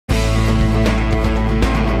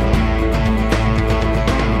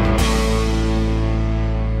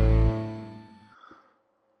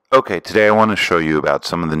Okay, today I want to show you about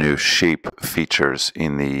some of the new shape features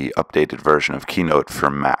in the updated version of Keynote for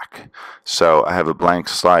Mac. So I have a blank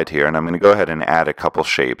slide here, and I'm going to go ahead and add a couple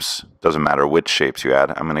shapes. Doesn't matter which shapes you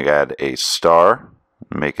add. I'm going to add a star,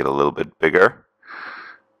 make it a little bit bigger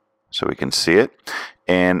so we can see it.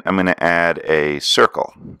 And I'm going to add a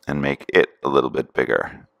circle and make it a little bit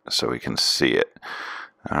bigger so we can see it.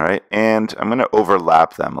 All right, and I'm going to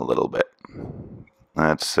overlap them a little bit.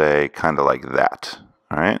 Let's say kind of like that.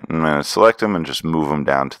 All right, I'm going to select them and just move them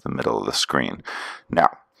down to the middle of the screen. Now,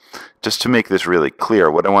 just to make this really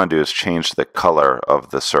clear, what I want to do is change the color of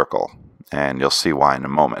the circle, and you'll see why in a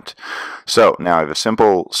moment. So now I have a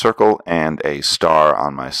simple circle and a star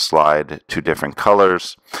on my slide, two different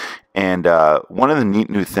colors. And one of the neat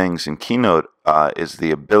new things in Keynote is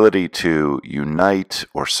the ability to unite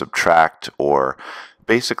or subtract or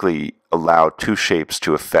basically allow two shapes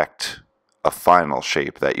to affect a final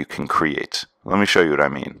shape that you can create. Let me show you what I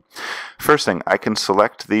mean. First thing, I can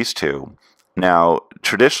select these two. Now,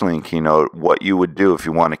 traditionally in Keynote, what you would do if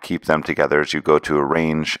you want to keep them together is you go to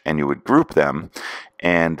Arrange and you would group them,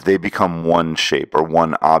 and they become one shape or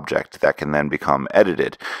one object that can then become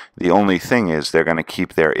edited. The only thing is they're going to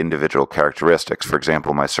keep their individual characteristics. For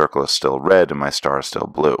example, my circle is still red and my star is still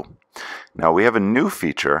blue. Now we have a new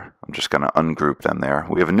feature. I'm just going to ungroup them there.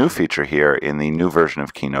 We have a new feature here in the new version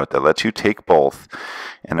of Keynote that lets you take both,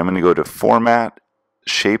 and I'm going to go to Format,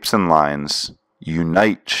 Shapes and Lines,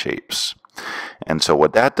 Unite Shapes. And so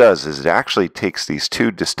what that does is it actually takes these two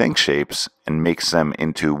distinct shapes and makes them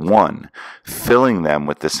into one, filling them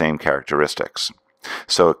with the same characteristics.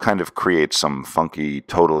 So it kind of creates some funky,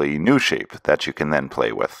 totally new shape that you can then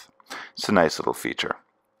play with. It's a nice little feature.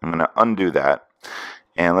 I'm going to undo that.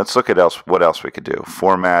 And let's look at what else we could do.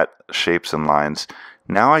 Format, Shapes and Lines.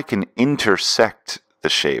 Now I can intersect the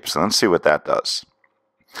shapes. And let's see what that does.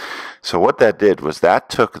 So what that did was that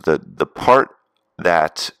took the part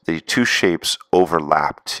that the two shapes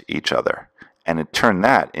overlapped each other, and it turned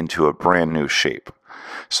that into a brand new shape.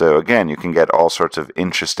 So again, you can get all sorts of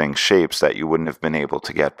interesting shapes that you wouldn't have been able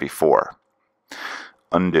to get before.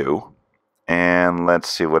 Undo, and let's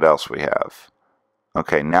see what else we have.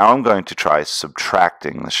 Okay, now I'm going to try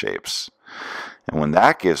subtracting the shapes. And what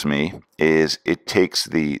that gives me is it takes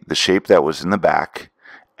the shape that was in the back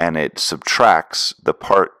and it subtracts the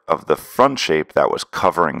part of the front shape that was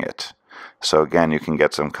covering it. So again, you can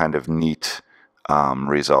get some kind of neat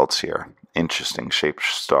results here. Interesting shape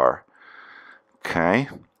star. Okay,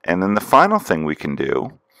 and then the final thing we can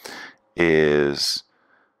do is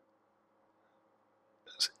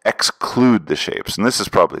exclude the shapes, and this is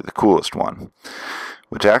probably the coolest one,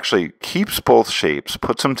 which actually keeps both shapes,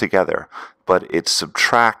 puts them together, but it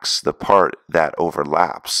subtracts the part that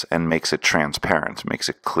overlaps and makes it transparent, makes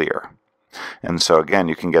it clear. And so again,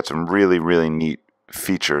 you can get some really, really neat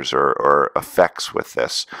features or effects with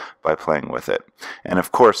this by playing with it. And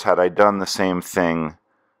of course, had I done the same thing,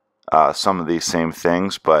 some of these same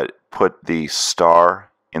things, but put the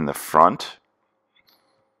star in the front,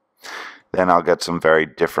 then I'll get some very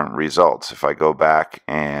different results. If I go back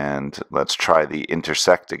and let's try the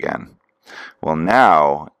intersect again. Well,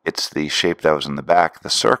 now it's the shape that was in the back, the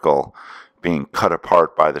circle, being cut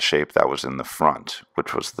apart by the shape that was in the front,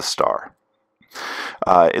 which was the star.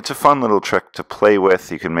 It's a fun little trick to play with.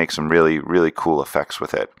 You can make some really, really cool effects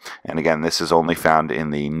with it. And again, this is only found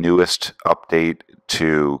in the newest update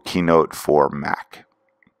to Keynote for Mac.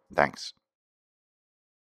 Thanks.